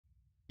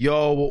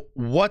Yo,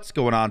 what's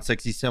going on,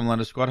 Sexy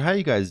Simulator Squad? How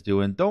you guys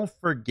doing? Don't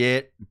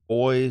forget,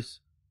 boys,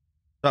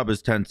 sub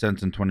is 10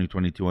 cents in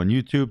 2022 on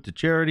YouTube to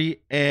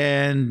charity,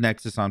 and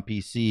Nexus on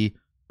PC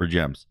for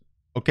gems.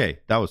 Okay,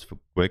 that was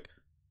quick.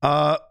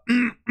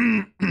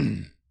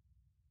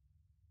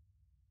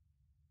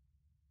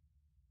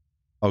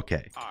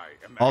 Okay,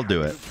 I'll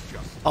do it.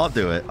 I'll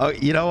do it. Oh,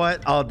 you know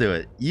what? I'll do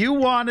it. You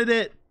wanted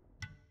it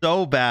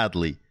so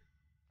badly.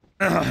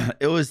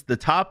 It was the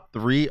top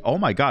 3. Oh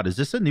my god, is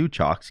this a new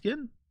Chaac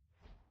skin?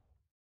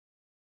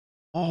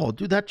 Oh,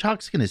 dude, that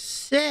Chaac skin is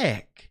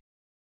sick.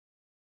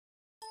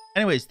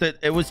 Anyways,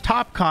 it was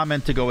top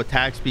comment to go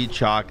attack speed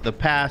Chaac the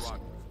past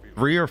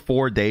 3 or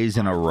 4 days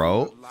in a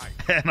row.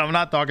 And I'm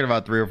not talking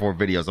about 3 or 4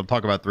 videos. I'm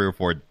talking about 3 or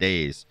 4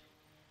 days.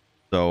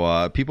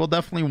 So people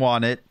definitely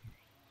want it.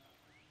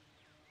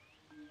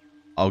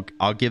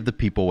 I'll give the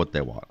people what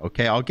they want.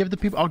 Okay, I'll give the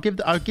people. I'll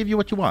give you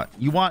what you want.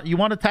 You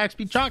want attack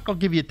speed Chaac? I'll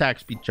give you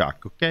attack speed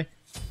Chaac. Okay.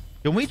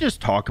 Can we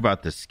just talk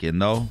about the skin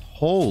though?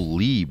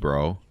 Holy,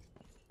 bro.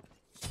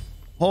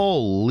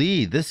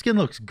 Holy, this skin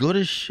looks good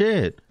as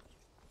shit.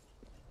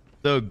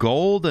 The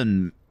gold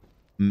and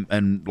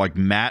like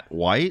matte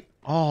white.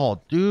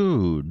 Oh,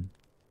 dude.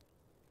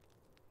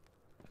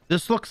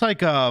 This looks like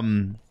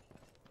something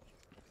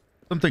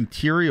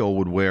Tyrael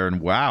would wear in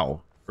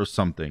WoW or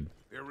something.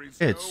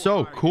 It's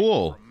so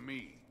cool.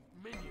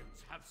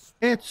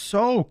 It's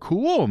so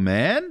cool,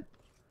 man.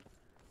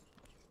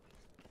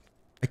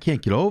 I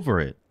can't get over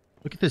it.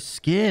 Look at this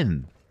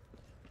skin.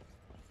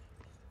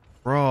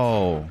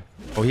 Bro.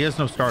 Oh, he has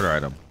no starter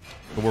item.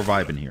 So we're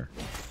vibing here.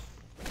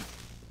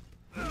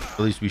 At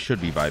least we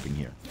should be vibing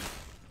here.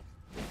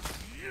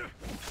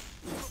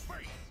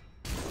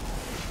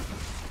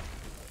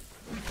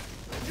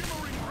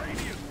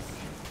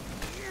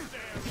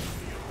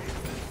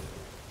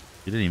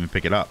 You didn't even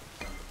pick it up.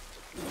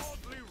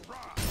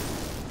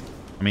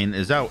 I mean,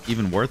 is that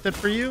even worth it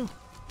for you?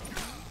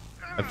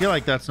 I feel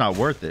like that's not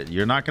worth it.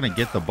 You're not going to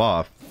get the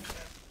buff.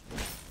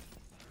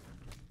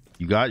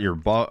 You got your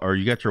buff, or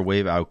you got your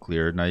wave out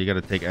cleared. Now you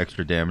got to take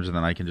extra damage, and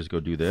then I can just go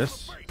do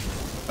this.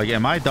 Like,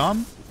 am I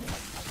dumb?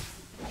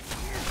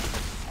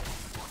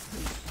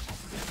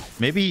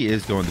 Maybe he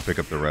is going to pick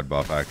up the red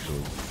buff,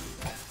 actually.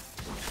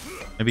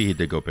 Maybe he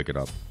did go pick it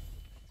up.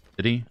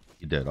 Did he?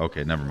 He did.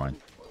 Okay, never mind.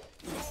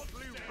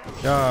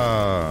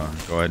 Go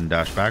ahead and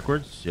dash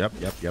backwards. Yep.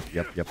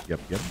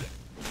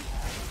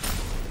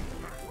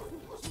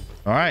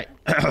 All right.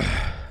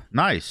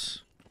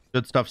 Nice.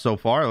 Good stuff so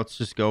far. Let's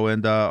just go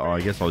and oh, I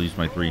guess I'll use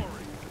my 3.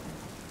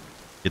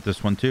 Get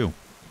this one too.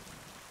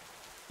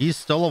 He's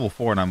still level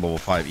 4 and I'm level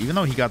 5, even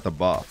though he got the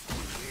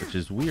buff, which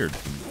is weird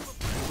to me.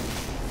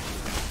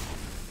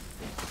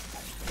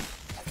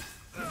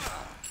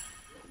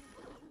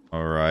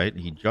 All right,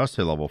 he just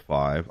hit level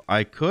 5.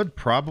 I could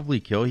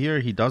probably kill here.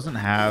 He doesn't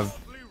have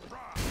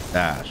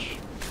dash.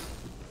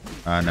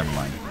 Never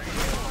mind.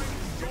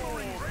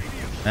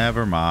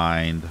 Never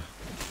mind.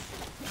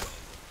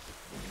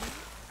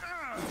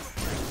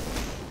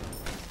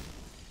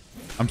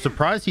 I'm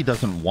surprised he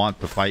doesn't want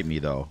to fight me,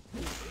 though.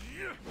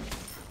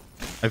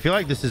 I feel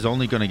like this is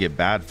only going to get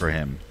bad for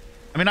him.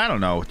 I mean, I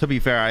don't know. To be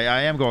fair,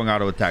 I am going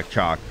auto attack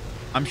Chaac.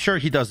 I'm sure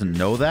he doesn't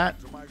know that.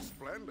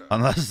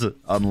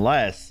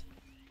 Unless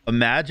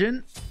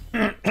imagine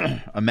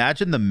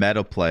imagine the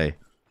meta play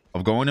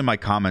of going in my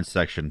comments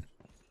section,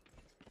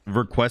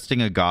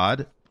 requesting a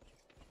god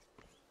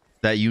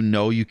that you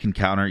know you can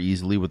counter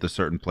easily with a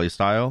certain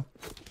playstyle,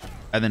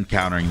 and then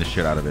countering the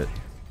shit out of it.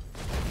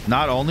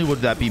 Not only would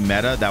that be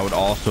meta, that would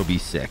also be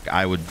sick.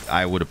 I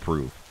would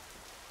approve.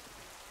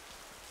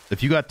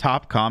 If you got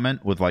top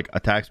comment with like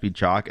attack speed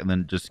Chaac and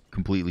then just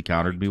completely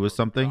countered me with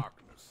something,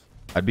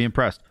 I'd be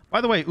impressed. By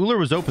the way, Uller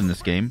was open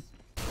this game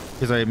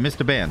because I missed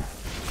a ban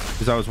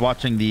because I was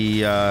watching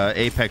the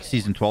Apex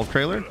Season 12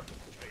 trailer.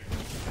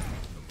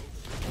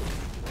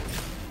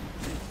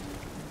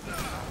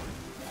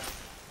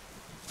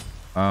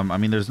 I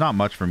mean, there's not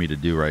much for me to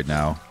do right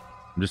now.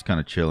 I'm just kind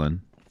of chilling.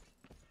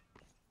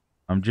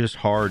 I'm just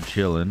hard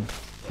chilling.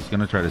 He's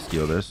gonna try to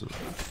steal this.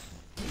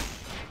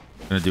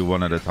 Gonna do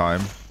one at a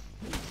time.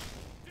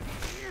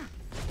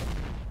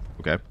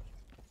 Okay.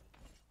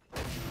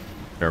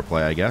 Fair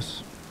play, I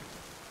guess.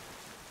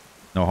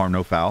 No harm,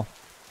 no foul.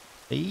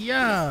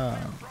 Yeah.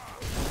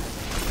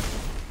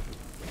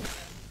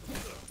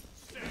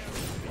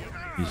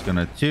 He's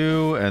gonna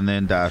 2 and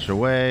then dash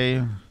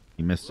away.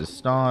 He missed his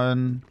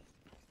stun.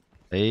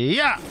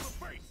 Yeah.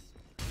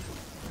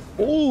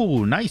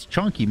 Oh, nice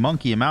chunky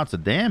monkey amounts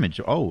of damage.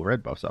 Oh,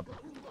 red buff's up.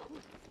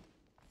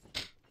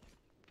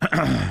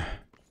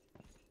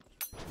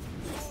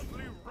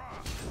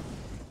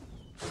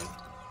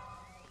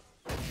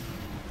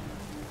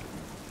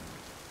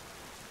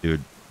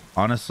 Dude,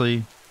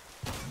 honestly,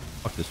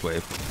 fuck this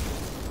wave.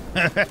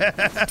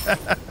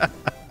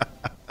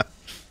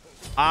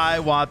 I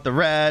want the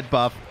red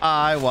buff.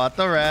 I want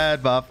the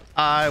red buff.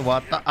 I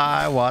want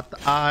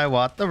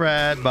the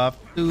red buff.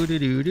 Do do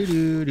do do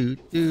do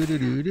do do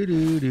do do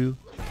do do.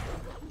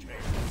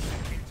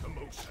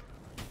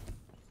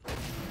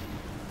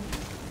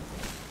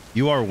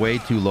 You are way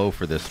too low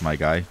for this, my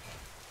guy.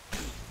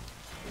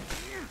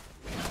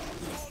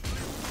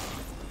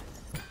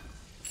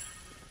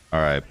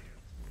 All right.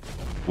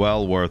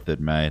 Well worth it,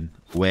 man.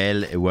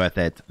 Well worth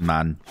it,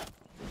 man.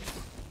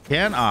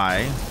 Can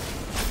I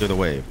do the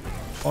wave?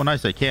 Oh,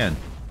 nice, I can.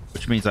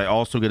 Which means I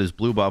also get his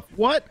blue buff.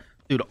 What?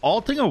 Dude,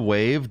 alting a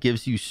wave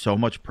gives you so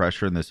much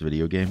pressure in this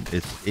video game.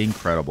 It's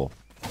incredible.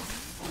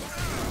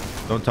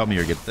 Don't tell me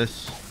you're get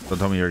this. Don't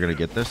tell me you're going to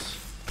get this.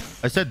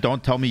 I said,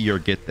 don't tell me you're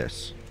get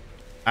this.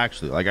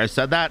 Actually, like I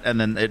said that, and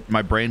then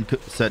my brain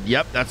said,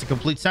 yep, that's a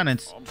complete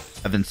sentence.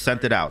 And then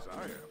sent it out.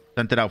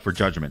 Sent it out for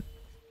judgment.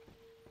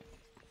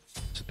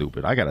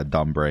 Stupid. I got a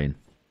dumb brain.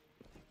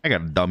 I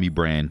got a dummy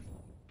brain.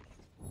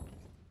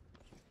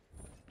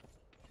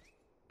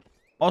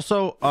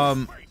 Also, I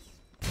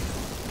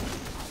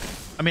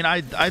mean,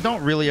 I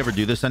don't really ever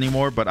do this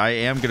anymore, but I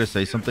am going to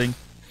say something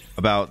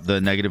about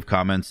the negative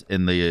comments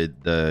in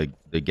the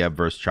Geb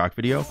vs. Chaac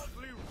video.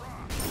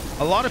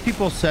 A lot of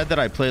people said that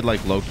I played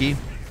like Loki,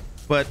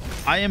 but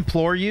I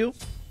implore you,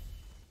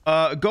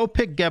 go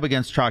pick Geb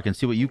against Chaac and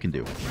see what you can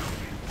do.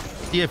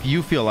 See if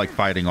you feel like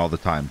fighting all the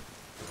time.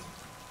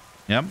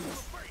 Yeah,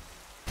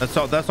 that's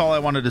all I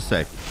wanted to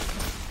say.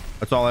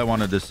 That's all I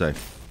wanted to say.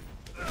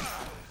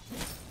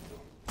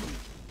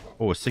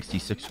 Oh, a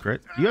 66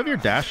 crit. Do you have your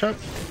dash up?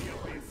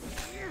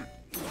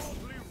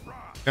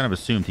 Kind of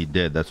assumed he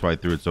did. That's why I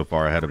threw it so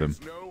far ahead of him.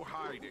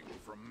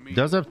 He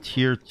does have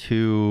tier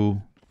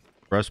 2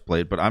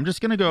 breastplate, but I'm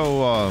just gonna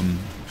go I'm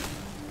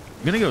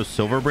gonna go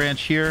Silver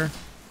Branch here,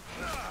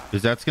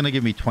 because that's gonna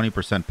give me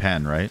 20%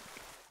 pen, right?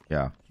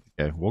 Yeah.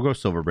 Okay, we'll go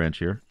Silver Branch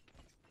here.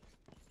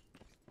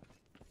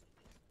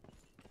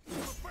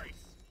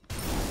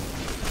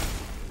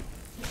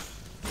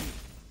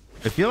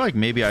 I feel like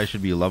maybe I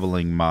should be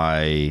leveling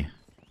my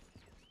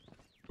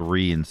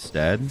 3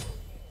 instead.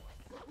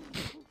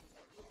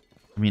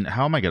 I mean,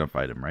 how am I going to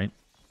fight him, right?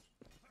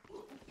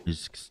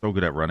 He's so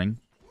good at running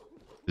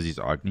because he's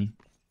Agni.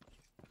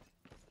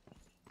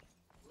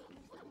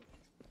 I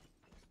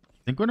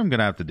think what I'm going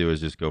to have to do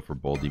is just go for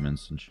Bull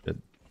Demons and shit.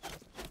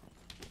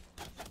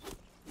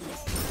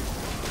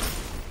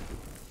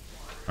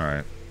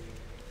 Alright.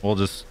 We'll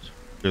just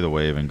clear the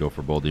wave and go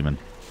for Bull Demon.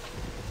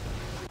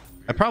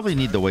 I probably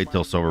need to wait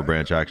till Silver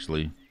Branch,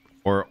 actually.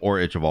 Or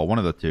Itch of All. One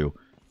of the two.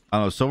 I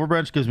don't know. Silver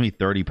Branch gives me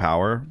 30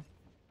 power.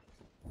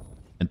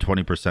 And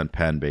 20%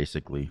 pen,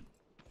 basically.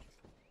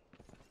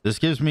 This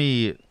gives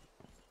me...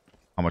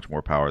 How much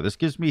more power? This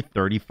gives me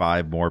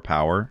 35 more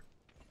power.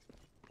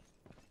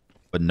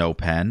 But no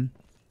pen.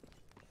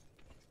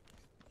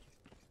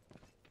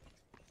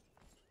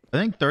 I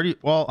think 30...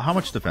 Well, how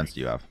much defense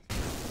do you have?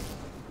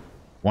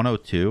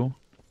 102?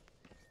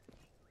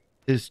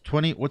 Is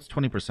 20... What's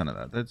 20% of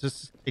that? That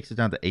just takes it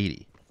down to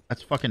 80.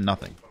 That's fucking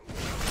nothing.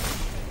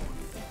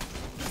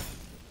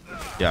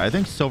 Yeah, I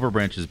think Silver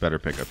Branch is better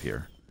pickup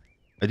here.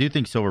 I do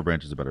think Silver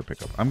Branch is a better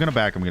pickup. I'm going to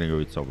back. I'm going to go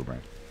with Silver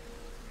Branch.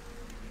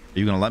 Are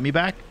you going to let me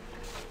back?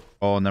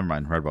 Oh, never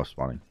mind. Red buff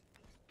spawning.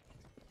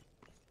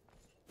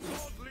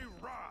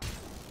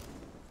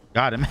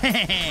 Got him.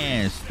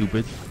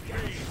 Stupid.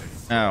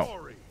 Ow.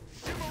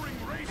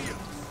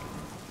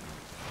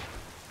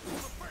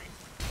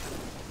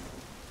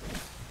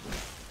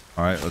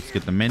 All right, let's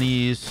get the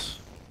minis.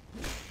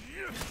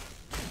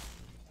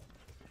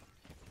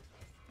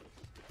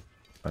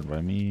 Fine by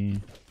me.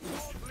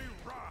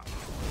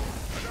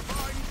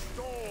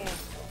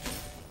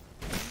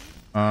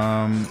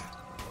 I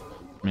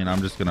mean,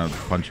 I'm just gonna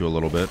punch you a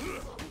little bit.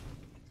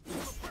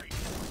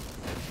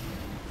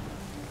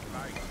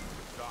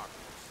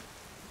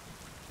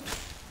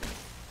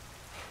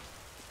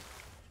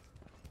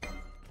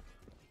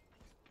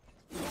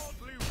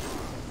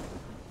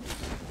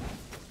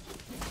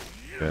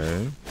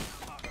 Okay.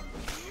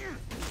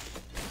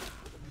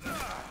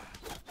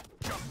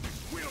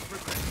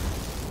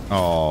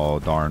 Oh,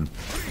 darn.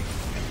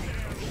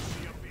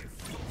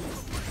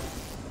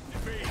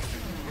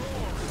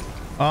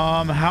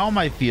 How am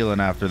I feeling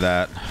after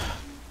that?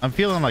 I'm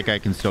feeling like I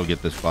can still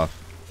get this buff.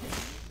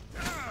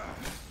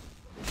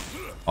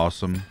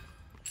 Awesome.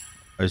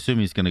 I assume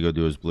he's gonna go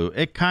do his blue.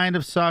 It kind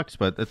of sucks,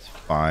 but it's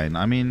fine.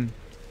 I mean,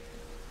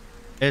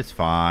 it's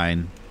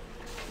fine.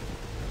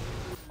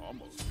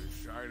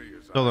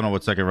 Still don't know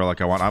what second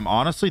relic I want. I'm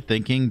honestly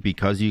thinking,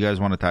 because you guys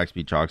want attack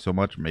speed Chaac so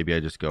much, maybe I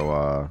just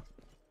go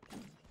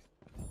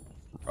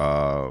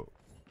I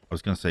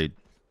was gonna say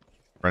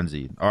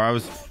Frenzy. Or I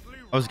was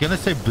gonna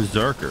say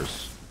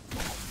Berserkers.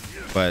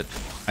 But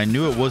I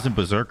knew it wasn't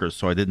Berserkers,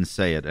 so I didn't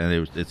say it,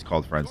 and it's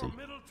called Frenzy.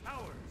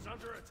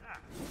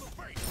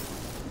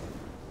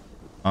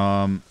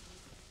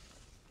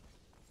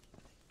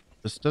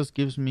 This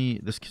gives me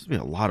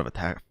a lot of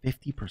attack.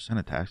 50%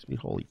 attack speed.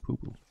 Holy poo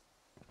poo.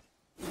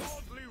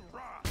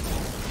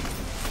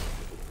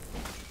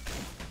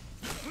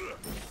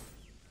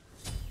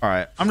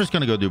 Alright, I'm just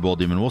gonna go do Bull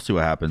Demon. We'll see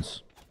what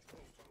happens.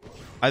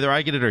 Either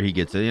I get it or he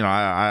gets it. You know,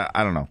 I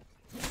don't know.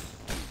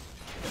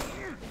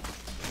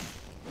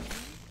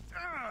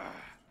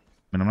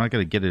 I mean, I'm not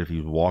gonna get it if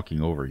he's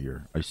walking over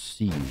here. I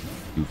see you,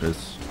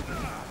 doofus.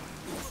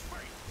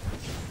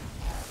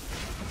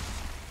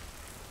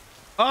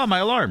 Oh, my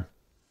alarm.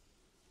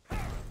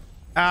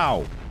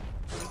 Ow.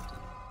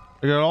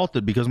 I got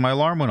ulted because my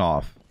alarm went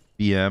off.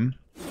 BM.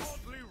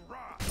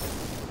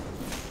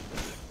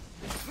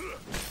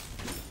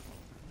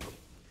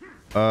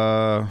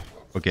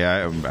 Okay,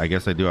 I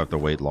guess I do have to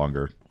wait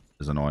longer.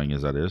 As annoying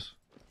as that is.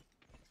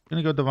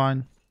 Gonna go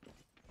divine.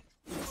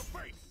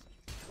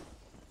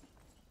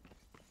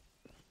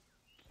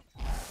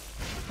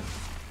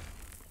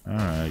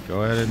 Alright,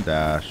 go ahead and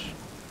dash.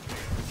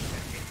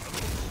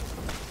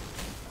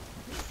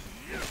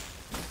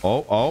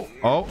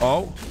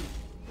 Oh.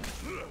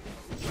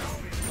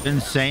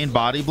 Insane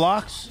body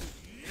blocks.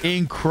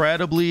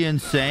 Incredibly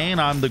insane.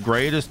 I'm the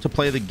greatest to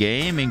play the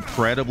game.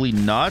 Incredibly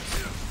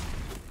nuts.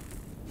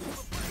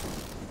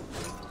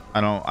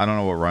 I don't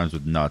know what rhymes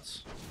with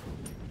nuts.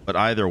 But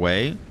either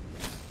way,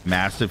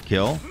 massive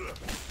kill.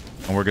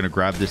 And we're gonna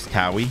grab this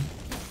Towie.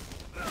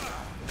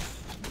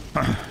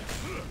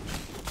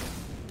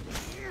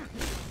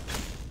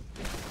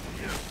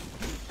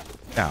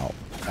 Ow.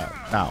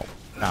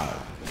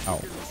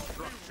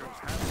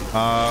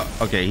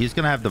 Okay, he's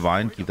gonna have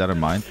divine. Keep that in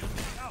mind.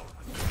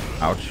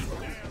 Ouch.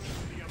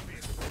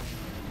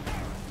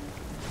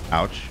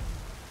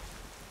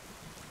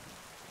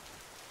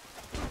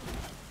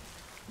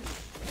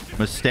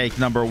 Mistake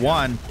number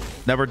one.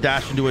 Never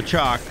dash into a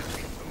Chaac.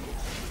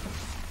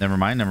 Never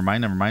mind.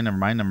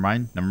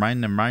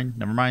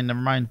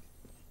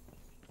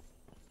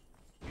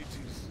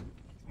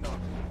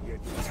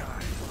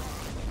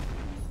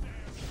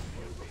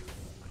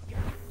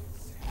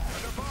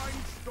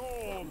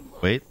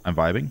 Wait, I'm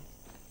vibing.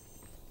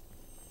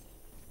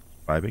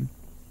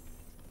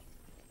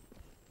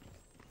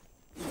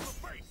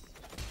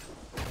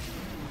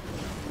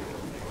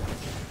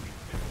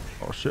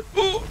 Oh shit.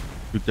 Ooh!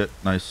 Shoot that.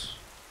 Nice.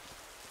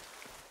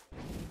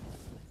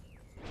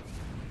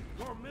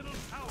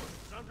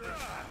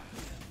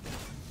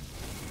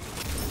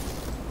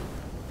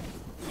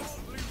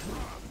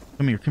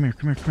 Come here.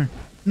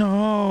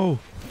 No.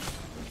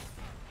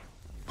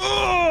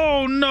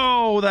 Oh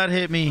no, that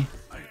hit me.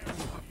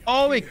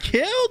 Oh, it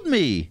killed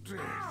me.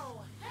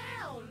 Oh,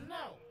 hell no.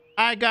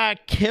 I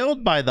got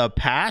killed by the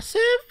passive?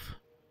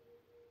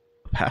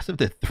 The passive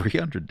did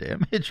 300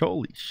 damage?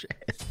 Holy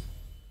shit.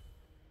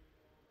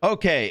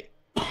 Okay.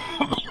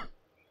 I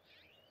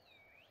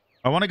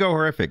want to go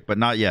horrific, but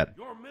not yet.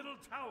 Your middle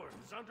tower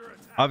is under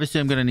attack. Obviously,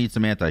 I'm going to need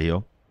some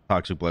anti-heal.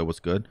 Toxic Blade, what's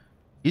good?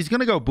 He's going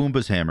to go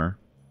Boomba's Hammer.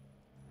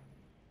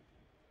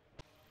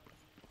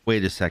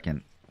 Wait a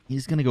second.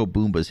 He's going to go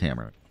Boomba's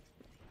Hammer.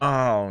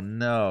 Oh,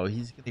 no.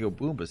 He's going to go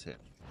Boomba's Hammer.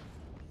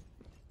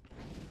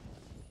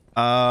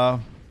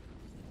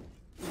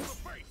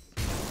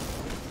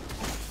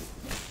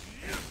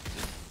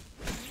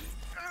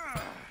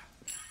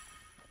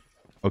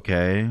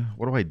 Okay.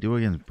 What do I do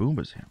against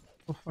Boomba's Hammer?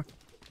 What the fuck?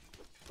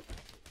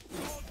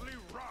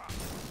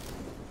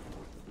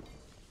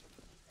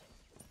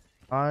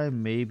 I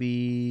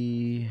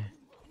maybe...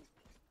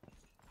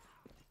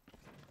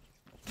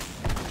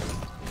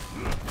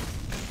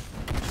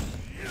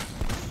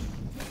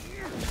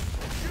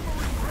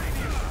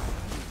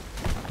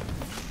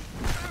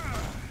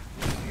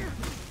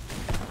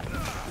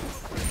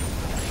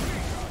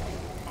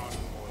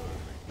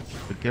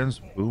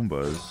 Against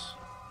Boombas.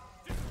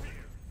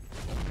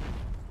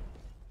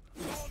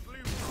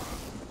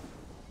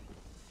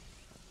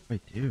 What do I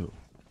do?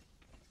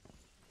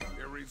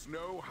 There is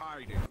no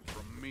hiding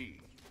from me.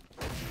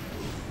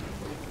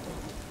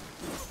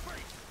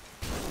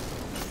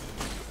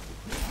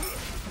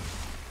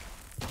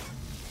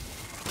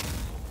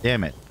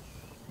 Damn it.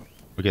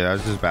 Okay, that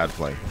was just bad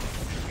play.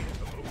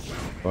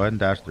 Go ahead and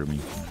dash through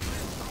me.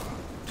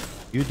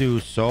 You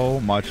do so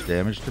much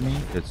damage to me.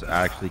 It's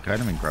actually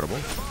kind of incredible.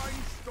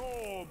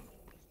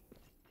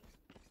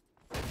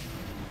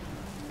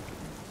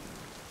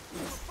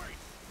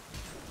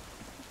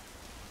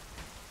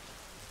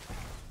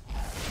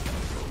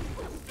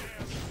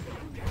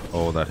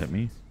 Oh, that hit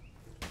me.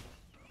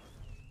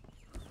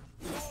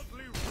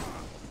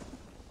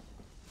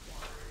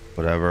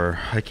 Whatever.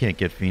 I can't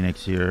get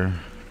Phoenix here.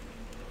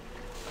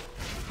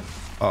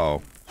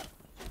 Uh-oh.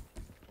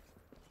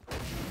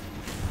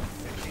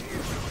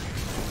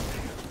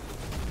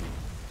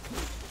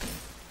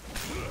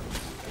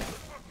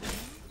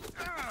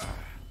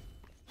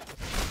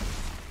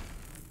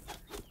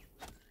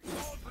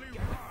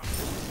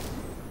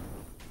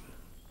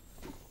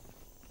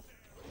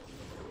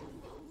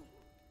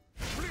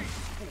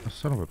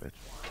 Son of a bitch.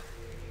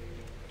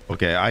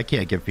 Okay, I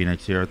can't get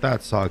Phoenix here.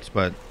 That sucks,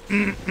 but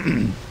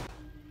this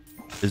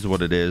is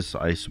what it is,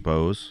 I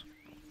suppose.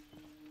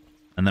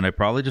 And then I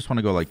probably just want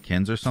to go like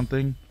Kins or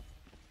something.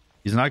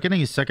 He's not getting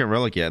his second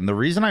relic yet. And the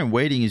reason I'm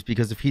waiting is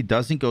because if he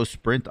doesn't go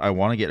sprint, I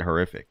want to get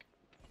horrific.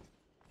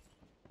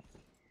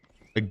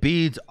 Like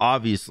beads,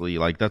 obviously,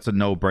 like that's a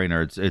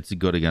no-brainer. It's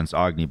good against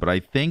Agni, but I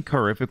think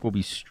horrific will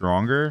be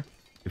stronger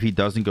if he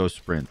doesn't go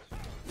sprint.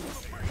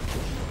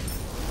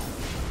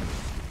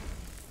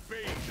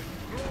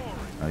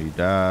 Now you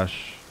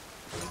dash.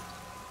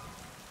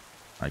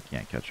 I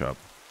can't catch up.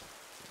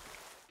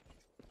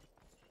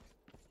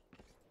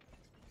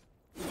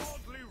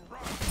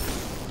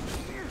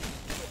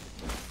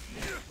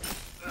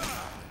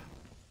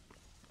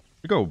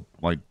 go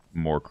like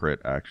more crit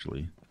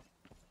actually.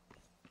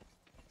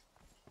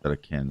 Instead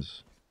of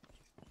Kins.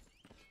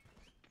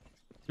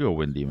 Let's do a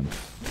Wind Demon.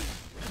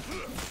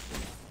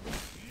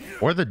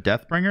 Or the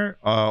Deathbringer.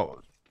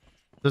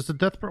 Does the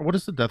Deathbringer? What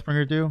does the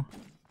Deathbringer do?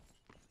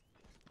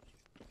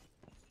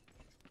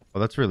 Oh,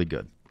 that's really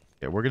good.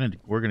 Yeah, we're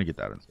gonna get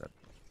that instead.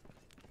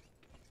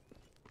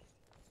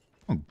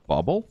 Oh,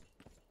 bubble.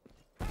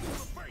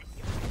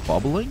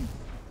 Bubbling.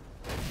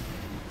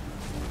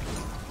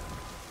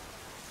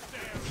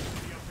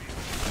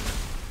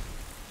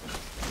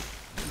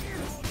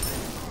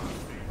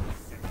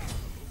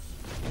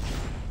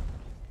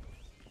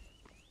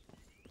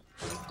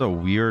 It's a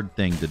weird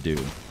thing to do.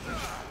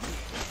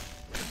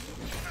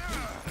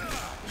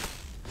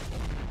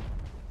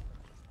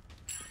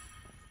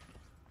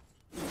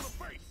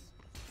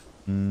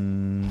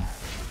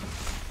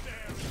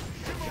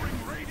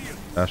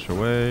 Dash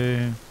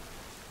away.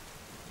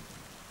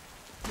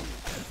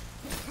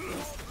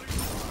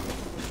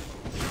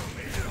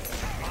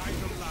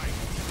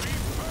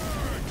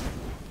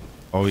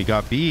 Oh, he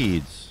got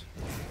beads.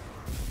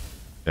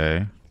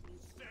 Okay.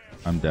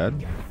 I'm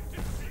dead.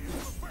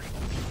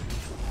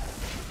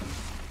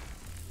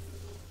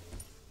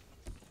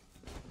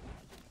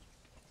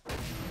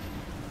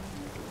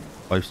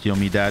 Lifesteal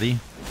me, daddy.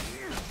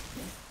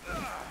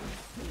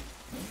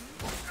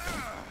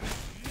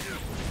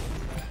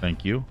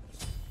 Thank you.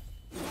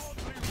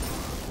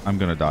 I'm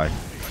gonna die.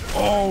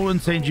 Oh,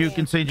 insane juke,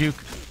 insane juke.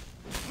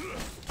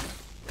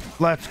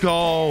 Let's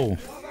go.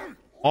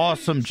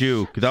 Awesome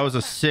juke. That was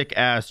a sick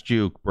ass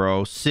juke,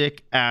 bro.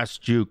 Sick ass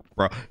juke,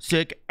 bro.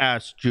 Sick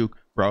ass juke,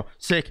 bro.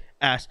 Sick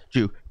ass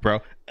juke,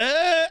 bro.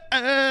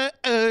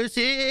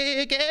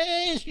 Sick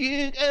ass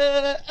juke.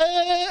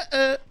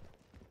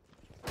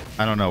 I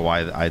don't know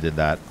why I did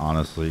that,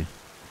 honestly.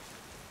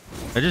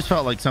 I just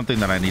felt like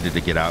something that I needed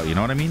to get out. You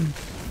know what I mean?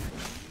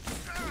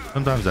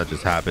 Sometimes that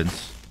just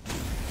happens.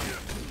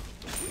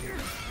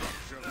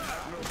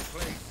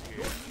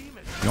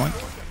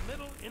 Yoink. All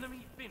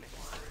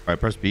right,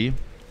 press B.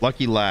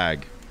 Lucky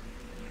lag.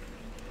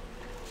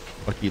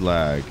 Lucky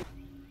lag.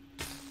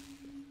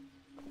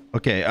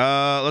 Okay,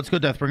 let's go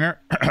Deathbringer.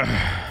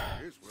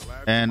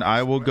 And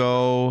I will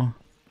go...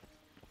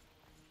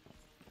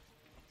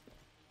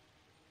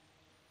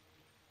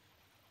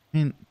 I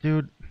mean,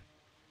 dude.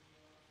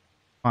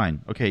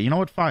 Fine. Okay, you know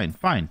what? Fine.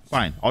 Fine.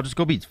 Fine. I'll just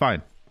go beats.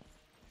 Fine.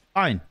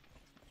 Fine.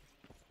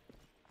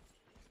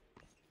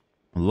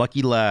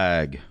 Lucky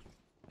lag.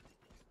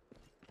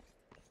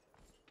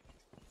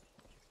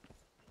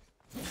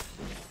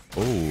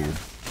 Oh.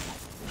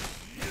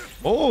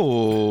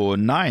 Oh,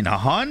 9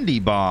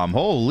 Hondi bomb.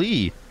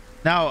 Holy.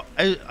 Now,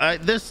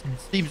 this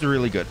seems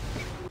really good.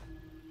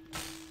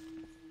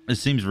 This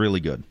seems really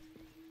good.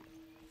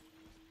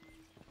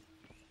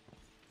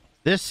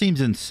 This seems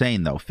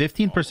insane, though.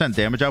 15%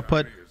 damage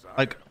output.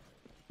 Like,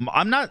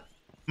 I'm not...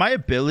 My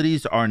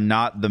abilities are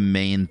not the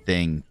main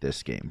thing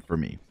this game for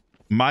me.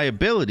 My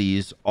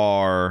abilities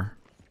are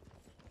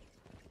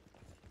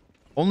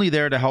only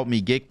there to help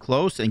me get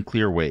close and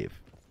clear wave.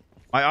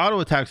 My auto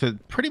attacks are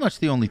pretty much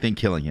the only thing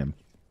killing him.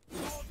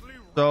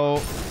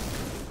 So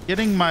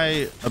getting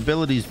my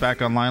abilities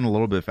back online a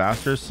little bit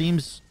faster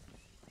seems...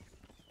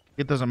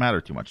 It doesn't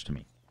matter too much to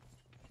me.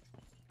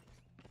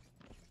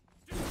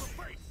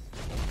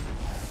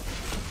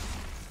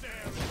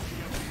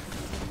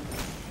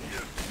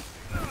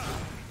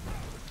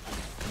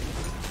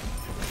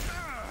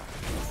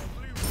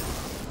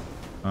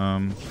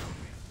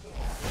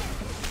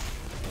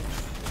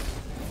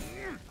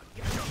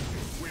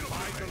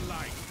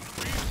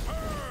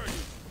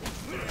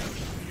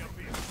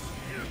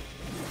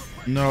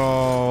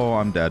 No,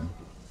 I'm dead.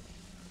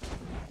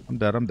 I'm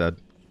dead. I'm dead.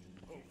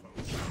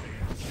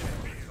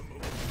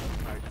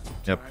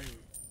 Yep.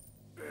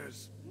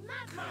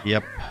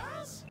 Yep.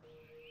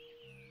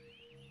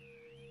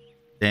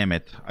 Damn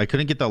it. I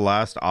couldn't get the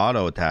last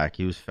auto attack.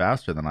 He was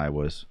faster than I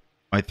was.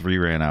 My 3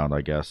 ran out,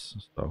 I guess.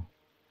 So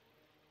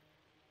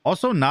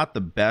also not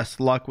the best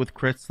luck with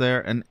crits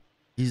there, and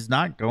he's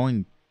not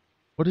going...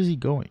 What is he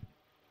going?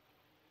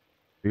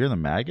 You're the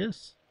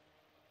Magus?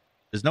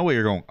 There's no way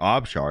you're going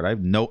Ob Shard.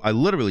 I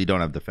literally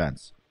don't have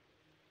defense.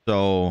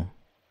 So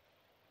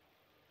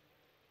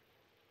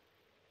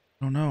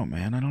I don't know,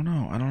 man. I don't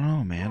know. I don't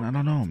know, man. I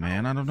don't know,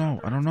 man. I don't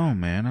know. I don't know,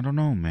 man. I don't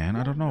know, man.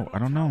 I don't know. I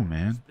don't know,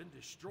 man.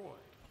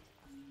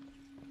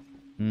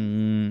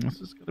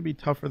 This is gonna be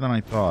tougher than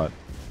I thought.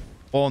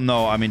 Well,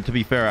 no, I mean, to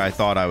be fair, I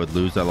thought I would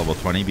lose at level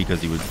 20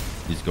 because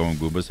he's going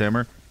Boomba's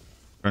Hammer.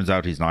 Turns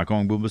out he's not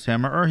going Boomba's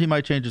Hammer, or he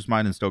might change his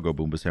mind and still go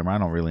Boomba's Hammer. I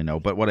don't really know.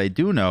 But what I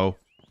do know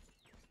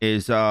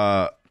is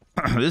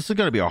this is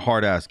going to be a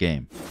hard-ass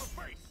game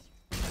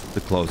to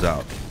close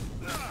out.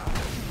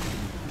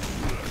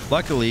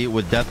 Luckily,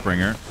 with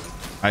Deathbringer,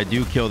 I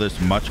do kill this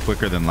much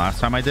quicker than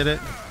last time I did it.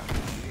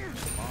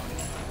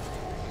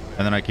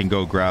 And then I can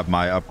go grab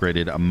my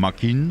upgraded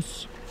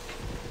Muckins.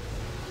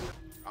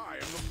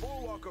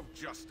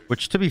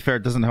 Which, to be fair,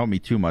 doesn't help me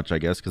too much, I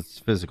guess, because it's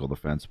physical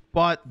defense.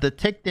 But the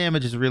tick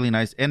damage is really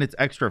nice, and it's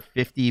extra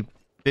 50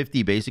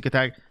 basic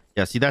attack.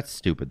 Yeah, see, that's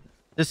stupid.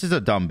 This is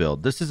a dumb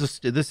build. This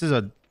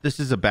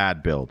is a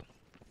bad build.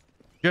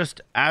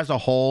 Just as a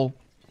whole,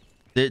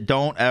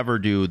 don't ever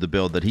do the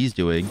build that he's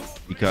doing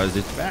because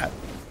it's bad.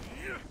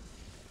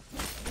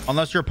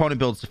 Unless your opponent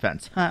builds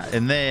defense,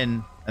 and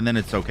then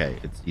it's okay.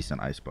 It's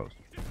decent, I suppose.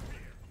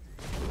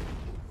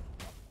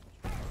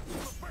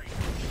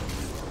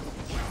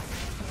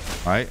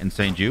 All right,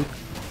 insane juke.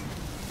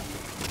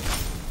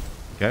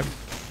 Okay.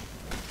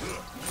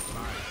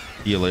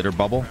 See you later,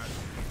 bubble.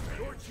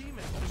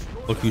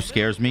 Look who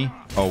scares me.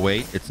 Oh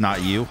wait, it's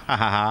not you. Ha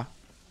ha ha.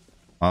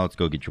 Well, let's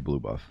go get your blue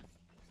buff.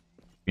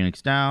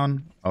 Phoenix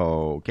down.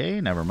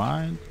 Okay, never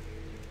mind.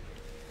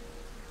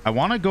 I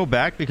want to go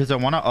back because I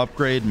want to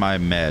upgrade my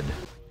med.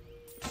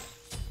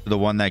 The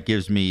one that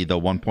gives me the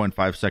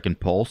 1.5 second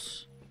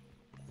pulse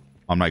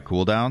on my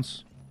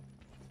cooldowns.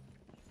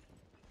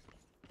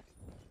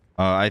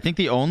 I think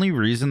the only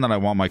reason that I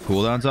want my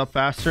cooldowns up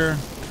faster,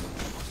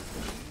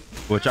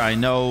 which I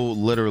know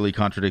literally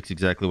contradicts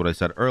exactly what I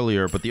said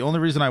earlier, but the only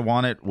reason I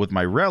want it with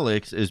my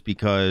relics is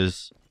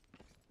because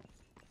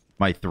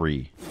my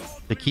 3.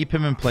 To keep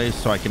him in place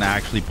so I can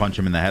actually punch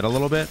him in the head a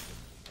little bit.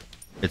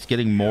 It's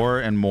getting more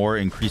and more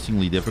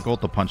increasingly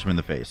difficult to punch him in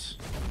the face.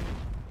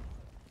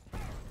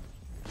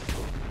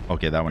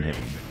 Okay, that one hit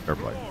me. Fair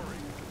play.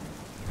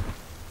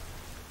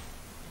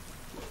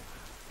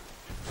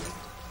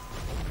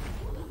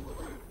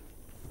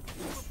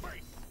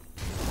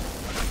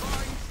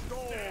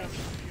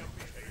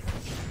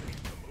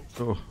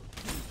 Oh.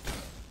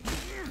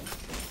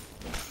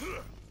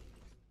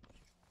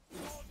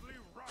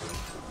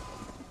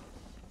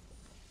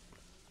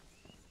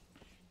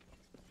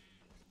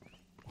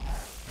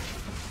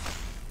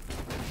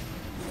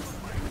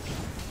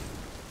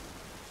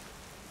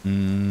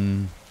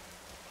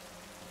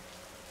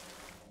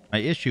 My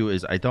issue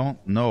is I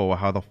don't know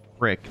how the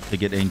frick to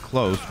get in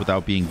close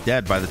without being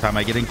dead by the time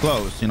I get in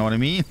close. You know what I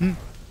mean?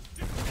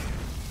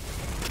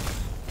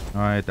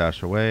 All right,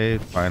 dash away.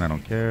 Fine, I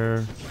don't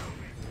care.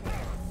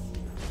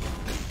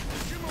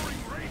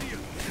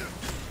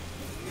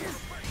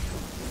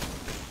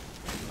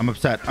 I'm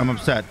upset. I'm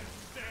upset.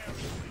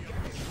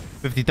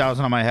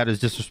 50,000 on my head is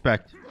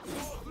disrespect.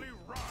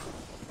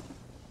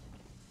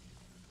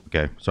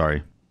 Okay,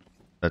 sorry.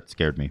 That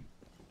scared me.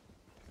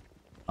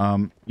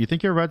 You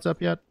think your red's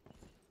up yet?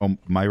 Oh,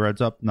 my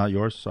red's up, not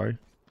yours. Sorry.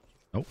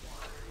 Nope.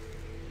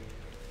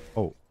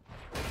 Oh.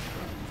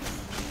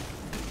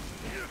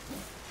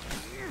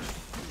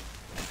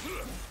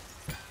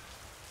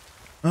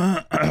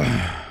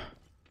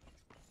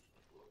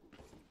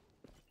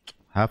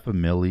 Half a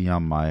milli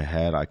on my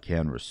head I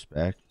can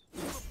respect.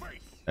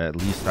 At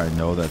least I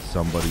know that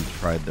somebody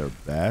tried their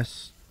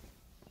best.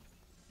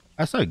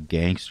 That's a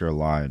gangster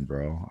line,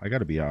 bro. I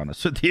gotta be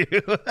honest with you.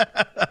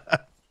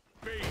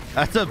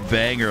 That's a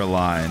banger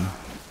line.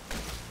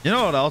 You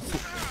know what else?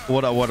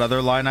 What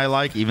other line I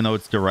like, even though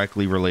it's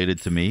directly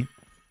related to me?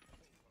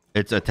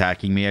 It's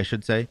attacking me, I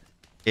should say.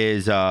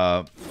 Is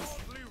all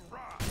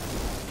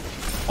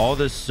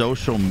this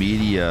social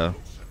media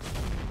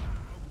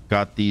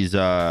got these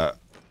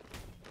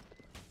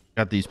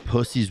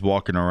pussies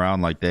walking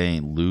around like they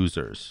ain't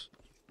losers.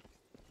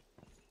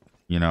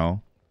 You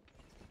know?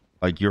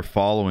 Like your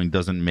following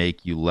doesn't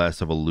make you less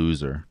of a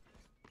loser.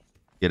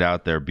 Get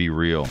out there, be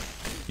real.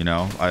 You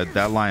know?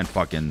 That line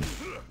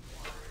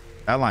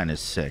is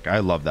sick. I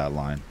love that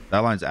line. That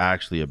line's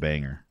actually a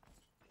banger.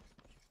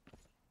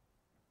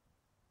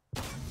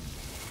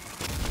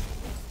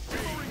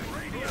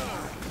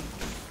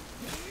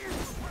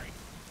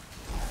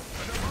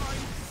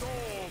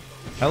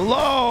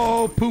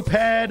 Hello, poop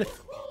head.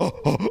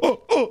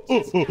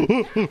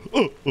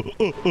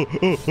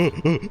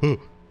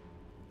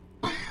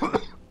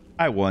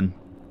 I won.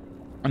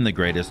 I'm the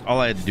greatest.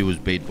 All I had to do was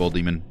bait Bull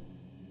Demon,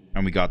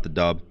 and we got the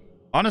dub.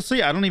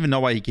 Honestly, I don't even know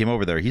why he came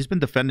over there. He's been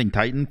defending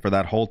Titan for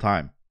that whole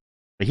time.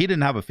 But he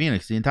didn't have a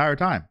Phoenix the entire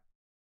time.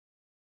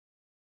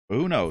 But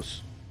who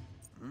knows?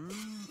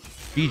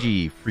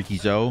 GG, Freaky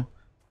Zoe.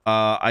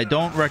 I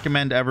don't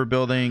recommend ever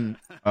building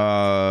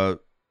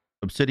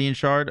Obsidian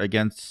Shard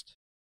against...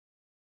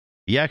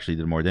 He actually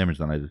did more damage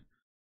than I did.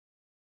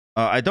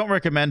 I don't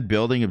recommend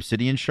building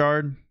Obsidian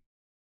Shard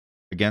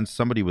against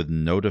somebody with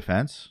no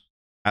defense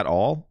at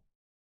all.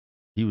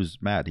 He was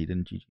mad. He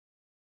didn't GG.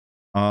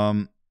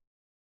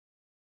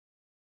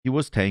 He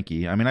was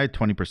tanky. I mean, I had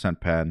 20%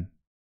 pen.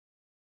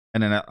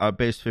 And then a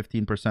base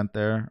 15%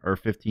 there. Or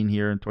 15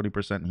 here and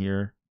 20%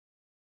 here.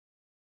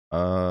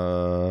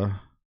 I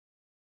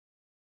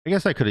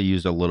guess I could have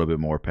used a little bit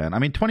more pen. I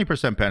mean,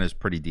 20% pen is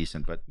pretty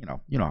decent, but you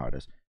know how it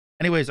is.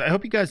 Anyways, I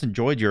hope you guys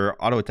enjoyed your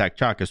auto attack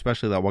Chaac,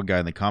 especially that one guy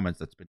in the comments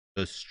that's been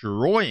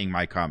destroying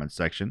my comment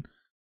section.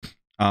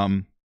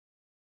 I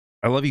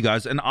love you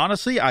guys. And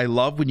honestly, I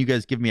love when you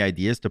guys give me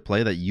ideas to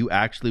play that you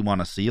actually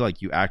want to see,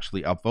 like you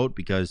actually upvote,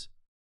 because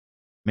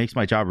it makes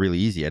my job really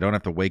easy. I don't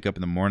have to wake up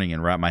in the morning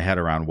and wrap my head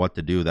around what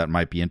to do that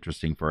might be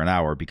interesting for an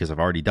hour because I've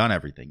already done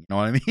everything. You know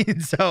what I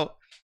mean? So,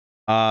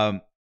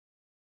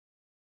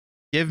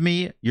 give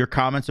me your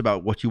comments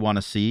about what you want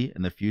to see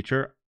in the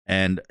future.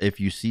 And if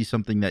you see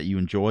something that you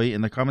enjoy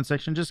in the comment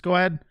section, just go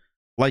ahead,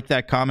 like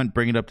that comment,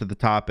 bring it up to the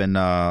top, and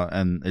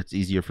it's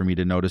easier for me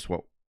to notice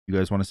what you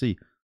guys want to see.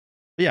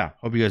 But yeah,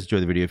 hope you guys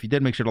enjoyed the video. If you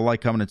did, make sure to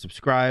like, comment, and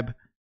subscribe.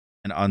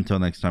 And until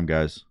next time,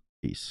 guys,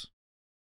 peace.